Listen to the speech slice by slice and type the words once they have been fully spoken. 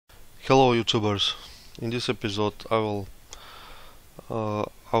Hello YouTubers. In this episode I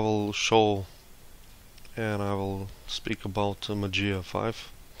will show and I will speak about Mageia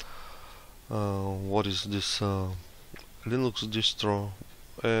 5. What is this Linux distro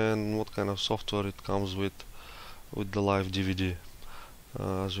and what kind of software it comes with the live DVD.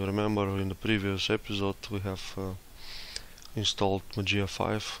 As you remember, in the previous episode we have installed Mageia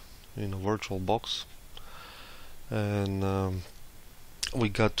 5 in a virtual box, and we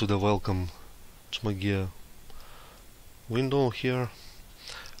got to the welcome to Mageia window here.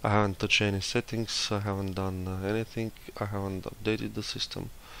 I haven't touched any settings, I haven't done anything, I haven't updated the system.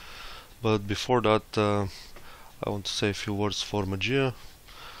 But before that, I want to say a few words for Mageia.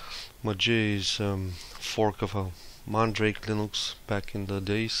 Mageia is a fork of a Mandrake Linux back in the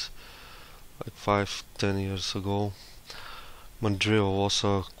days, like 5-10 years ago. Mageia was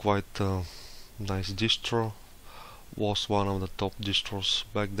a quite nice distro, was one of the top distros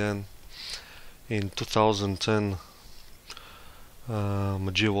back then. In 2010,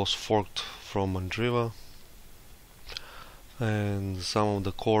 Mageia was forked from Mandriva, and some of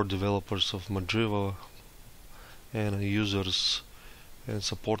the core developers of Mageia and users and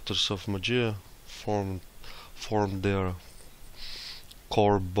supporters of Mageia formed their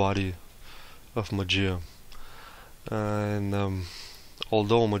core body of Mageia. And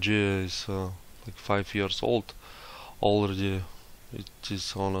although Mageia is like 5 years old already, it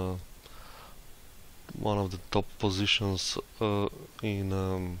is on one of the top positions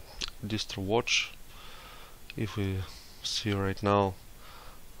in distro watch. If we see right now,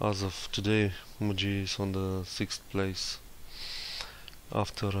 as of today, Mageia is on the 6th place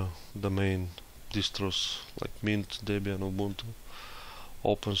after the main distros like Mint, Debian, Ubuntu,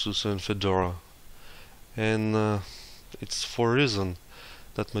 OpenSUSE and Fedora. And it's for a reason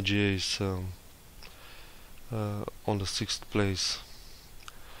that Mageia is on the 6th place.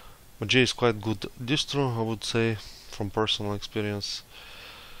 Mageia is quite good distro, I would say, from personal experience.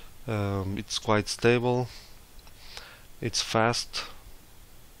 It's quite stable, it's fast,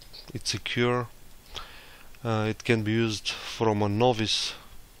 it's secure, it can be used from a novice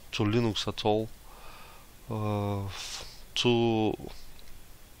to Linux at all, to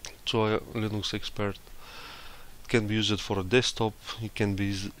a Linux expert. It can be used for a desktop, it can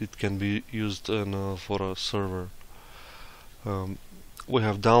be used for a server. We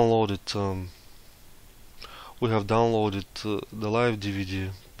have downloaded the live DVD,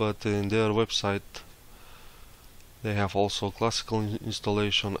 but in their website they have also classical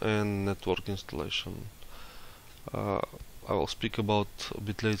installation and network installation. I will speak a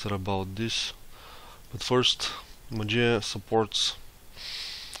bit later about this, but first, Mageia supports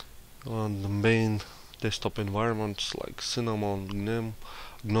the main desktop environments like Cinnamon,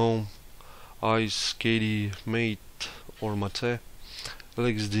 GNOME, ICE, KDE, Mate or Mate,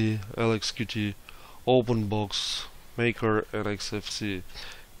 LXD, LXQT, OpenBox, Maker and XFC.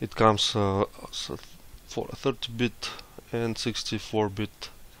 It comes for 30-bit and 64-bit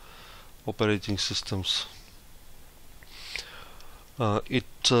operating systems.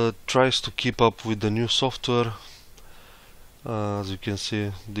 It tries to keep up with the new software. As you can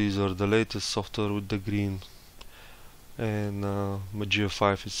see, these are the latest software with the green, and Mageia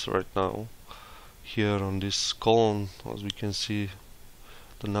 5 is right now here on this column. As we can see,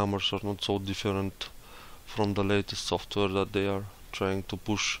 the numbers are not so different from the latest software that they are trying to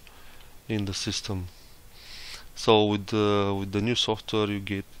push in the system. So with the new software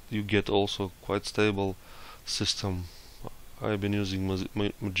you get also quite stable system. I've been using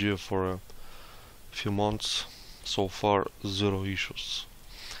Mageia for a few months. So far, zero issues.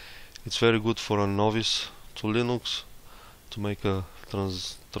 It's very good for a novice to Linux to make a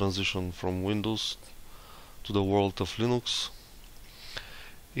transition from Windows to the world of Linux.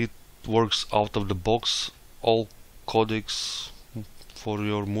 It works out of the box. All codecs for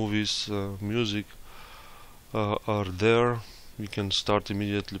your movies, music are there. You can start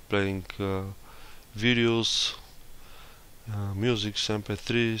immediately playing videos, music,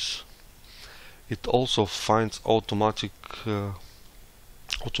 MP3s. It also finds automatically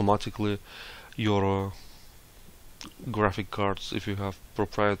your graphic cards. If you have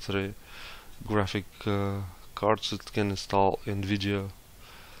proprietary graphic cards, it can install NVIDIA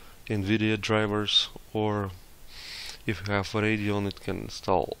drivers, or if you have Radeon, it can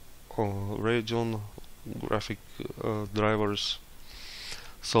install Radeon graphic drivers.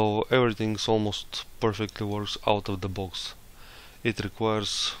 So everything almost perfectly works out of the box. It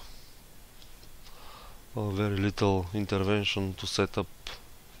requires very little intervention to set up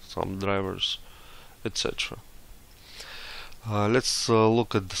some drivers, etc. Let's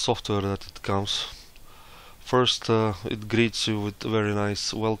look at the software that it comes. First, it greets you with a very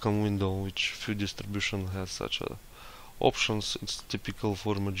nice welcome window, which few distribution has such options. It's typical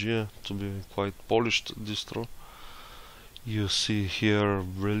for Mageia to be quite polished distro. You see here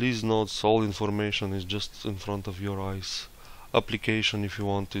release notes, all information is just in front of your eyes. Application, if you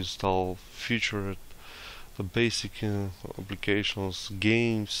want to install feature, the basic applications,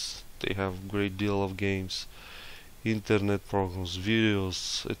 games, they have great deal of games, internet programs,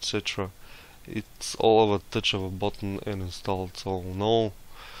 videos, etc. It's all of a touch of a button and installed, so no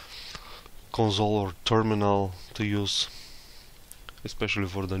console or terminal to use, especially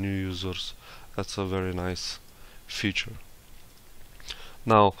for the new users. That's a very nice feature.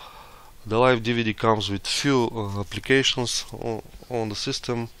 Now, the live DVD comes with few applications on the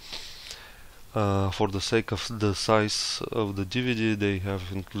system. For the sake of the size of the DVD, they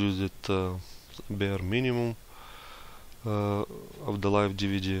have included bare minimum of the live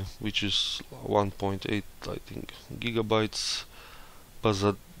DVD, which is 1.8, I think, gigabytes.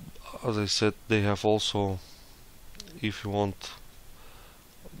 But as I said, they have also, if you want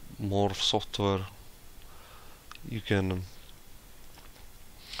more software, you can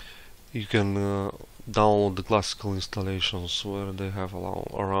download the classical installations where they have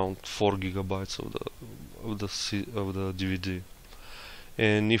around 4 gigabytes of the DVD.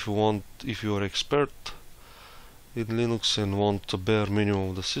 And if you are expert in Linux and want the bare minimum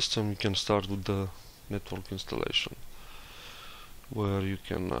of the system, you can start with the network installation, where you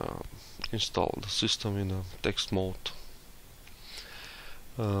can install the system in a text mode.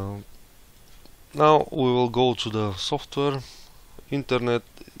 Now we will go to the software. Internet,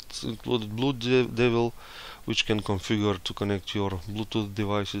 it's included Blue Devil, which can configure to connect your Bluetooth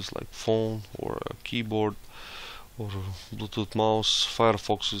devices like phone or a keyboard or Bluetooth mouse.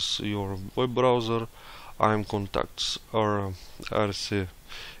 Firefox is your web browser. IM Contacts or RC.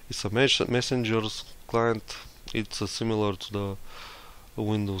 It's a messenger client. It's similar to the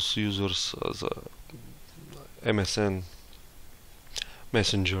Windows users as a MSN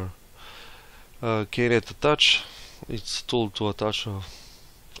messenger. KDE Attach, it's a tool to attach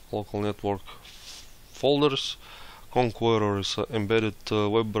local network folders. Conqueror is an embedded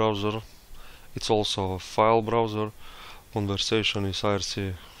web browser. It's also a file browser. Conversation is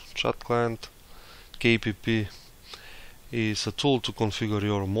IRC chat client. KPP is a tool to configure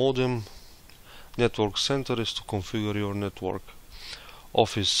your modem. Network Center is to configure your network.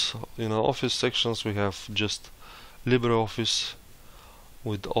 Office, in our Office sections we have just LibreOffice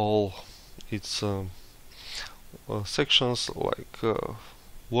with all its sections like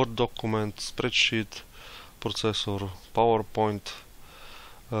Word document, spreadsheet, processor, PowerPoint,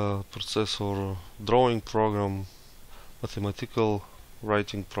 processor, drawing program, mathematical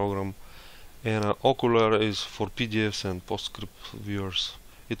writing program, and Ocular is for PDFs and PostScript viewers.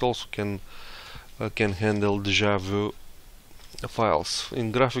 It also can handle deja vu files.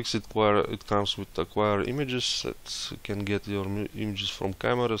 In graphics it comes with acquire images. It can get your images from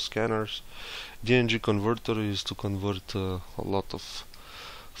cameras, scanners. DNG converter is to convert from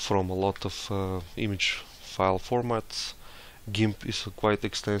a lot of image file formats. GIMP is a quite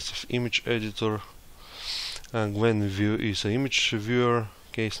extensive image editor. And GwenView is an image viewer.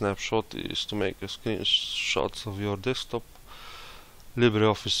 K-snapshot is to make screenshots of your desktop.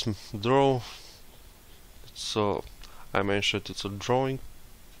 LibreOffice Draw, so I mentioned it's a drawing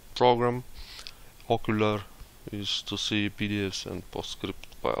program. Ocular is to see PDFs and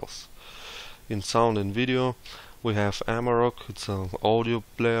PostScript files. In sound and video we have Amarok, it's an audio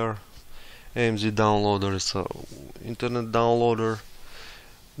player. AMZ Downloader is an internet downloader.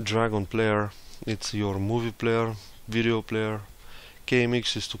 Dragon Player, it's your movie player, video player.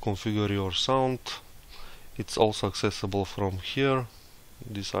 KMix is to configure your sound. It's also accessible from here,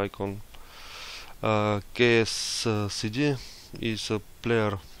 this icon. KSCD is a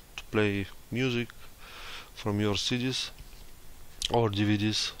player to play music from your CDs or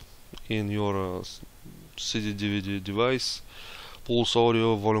DVDs in your CD DVD device. Pulse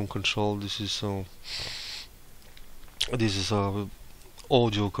Audio volume control, this is a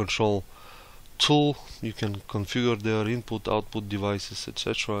audio control tool. You can configure their input output devices,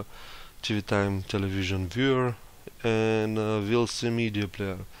 etc. TV Time television viewer, and VLC media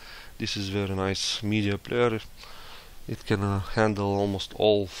player. This is very nice media player. It can handle almost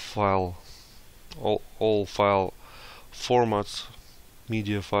all file formats,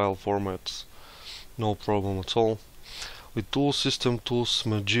 media file formats, no problem at all. With tools, system tools,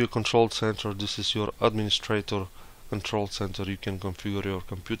 Mageia control center, this is your administrator control center. You can configure your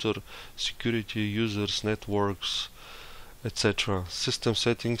computer security, users, networks, etc. System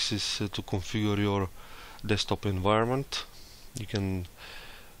settings is to configure your desktop environment. You can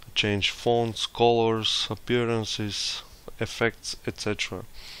change fonts, colors, appearances, effects, etc.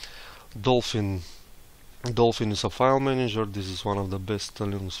 Dolphin is a file manager. This is one of the best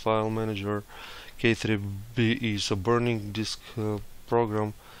Linux file manager. K3B is a burning disk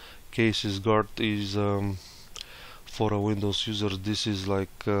program. Cases guard is for a Windows user. This is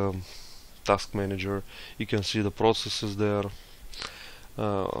like task manager. You can see the processes there,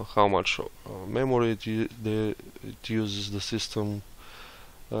 how much memory it uses, the system,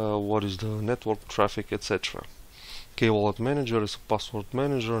 what is the network traffic, etc. K-Wallet Manager is a password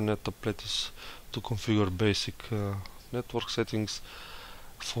manager. NetApplet is to configure basic network settings.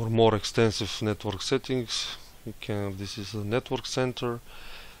 For more extensive network settings, this is a network center.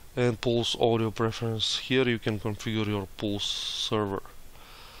 And Pulse Audio Preference. Here you can configure your Pulse server,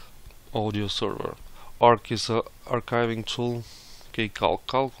 audio server. Arc is a archiving tool. K-Calc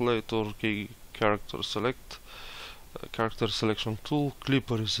calculator. K-Character select, character selection tool.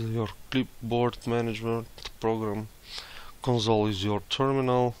 Clipper is your clipboard management program. Console is your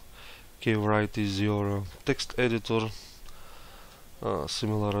terminal. Kwrite is your text editor,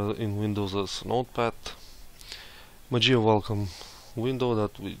 similar in Windows as Notepad. Mageia welcome window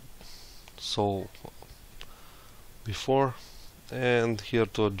that we saw before, and here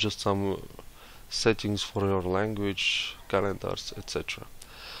to adjust some settings for your language, calendars, etc.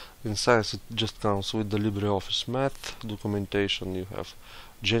 In Science it just comes with the LibreOffice Math documentation. You have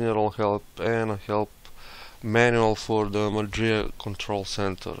general help and a help manual for the Mageia Control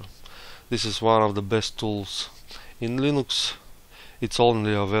Center. This is one of the best tools in Linux. It's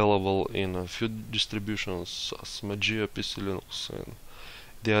only available in a few distributions as Mageia, PC Linux, and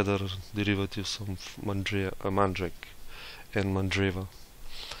the other derivatives of Mandrake and Mandriva.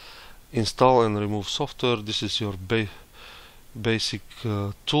 Install and remove software. This is your basic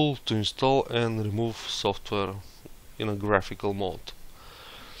tool to install and remove software in a graphical mode.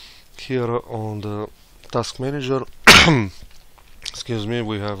 Here on the Task Manager, excuse me,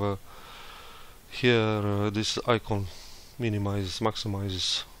 we have here this icon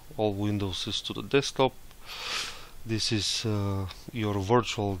maximizes all Windowses to the desktop. This is your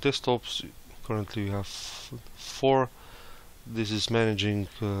virtual desktops. Currently you have 4. This is managing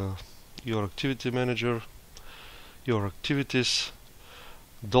your activity manager, your activities.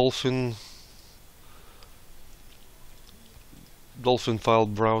 Dolphin file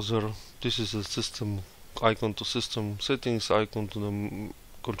browser. This is a system icon to system settings, icon to the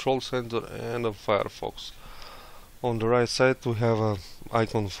control center, and a Firefox. On the right side we have an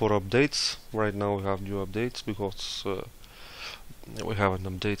icon for updates. Right now we have new updates because we haven't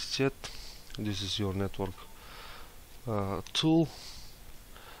updated yet. This is your network tool,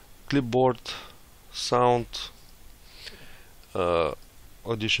 clipboard, sound,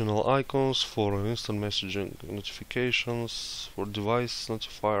 additional icons for instant messaging, notifications, for device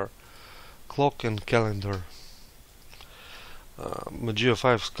notifier, clock, and calendar. Mageia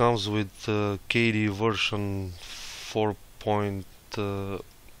 5 comes with KDE version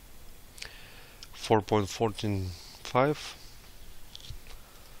 4.14.5,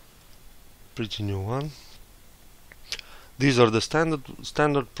 pretty new one. These are the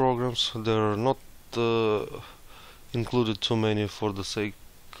standard programs. There are not included too many for the sake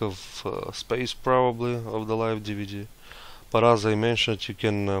of space, probably, of the live DVD. But as I mentioned, you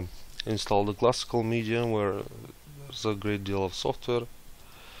can install the classical media where there's a great deal of software.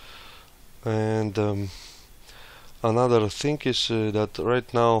 And another thing is that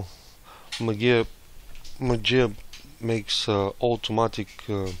right now Mageia makes automatic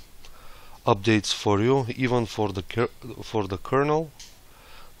updates for you, even for the kernel.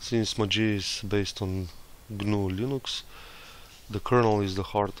 Since Mageia is based on GNU Linux, the kernel is the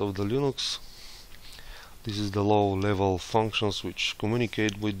heart of the Linux. This is the low-level functions which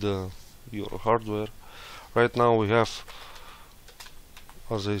communicate with your hardware. Right now we have,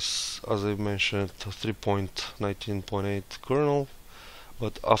 as I mentioned, 3.19.8 kernel,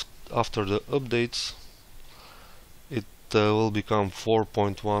 but after the updates it will become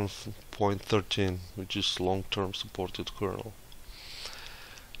 4.1.13, which is long-term supported kernel.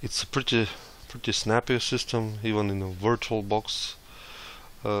 It's a pretty snappy system, even in a virtual box.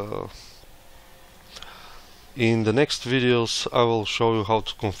 In the next videos I will show you how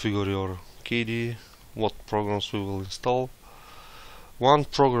to configure your KDE, what programs we will install. One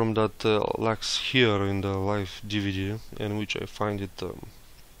program that lacks here in the live DVD, and which I find it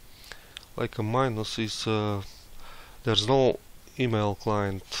like a minus, is there's no email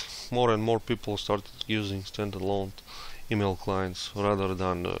client. More and more people started using standalone email clients rather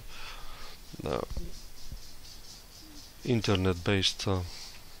than internet-based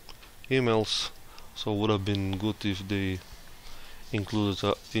emails. So would have been good if they included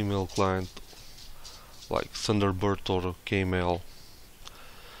an email client like Thunderbird or Kmail.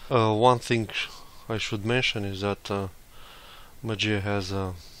 One thing I should mention is that Mageia has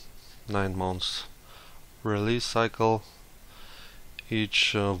a 9 months release cycle.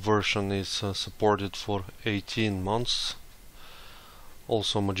 Each version is supported for 18 months.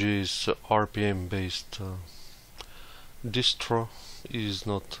 Also, Mageia is RPM based distro, is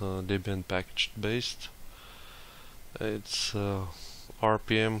not Debian package based. It's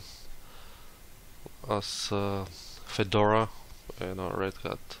RPM as Fedora and Red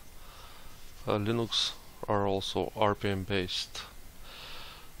Hat Linux are also RPM based.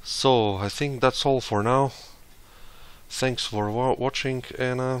 So I think that's all for now. Thanks for watching,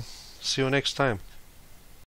 and see you next time.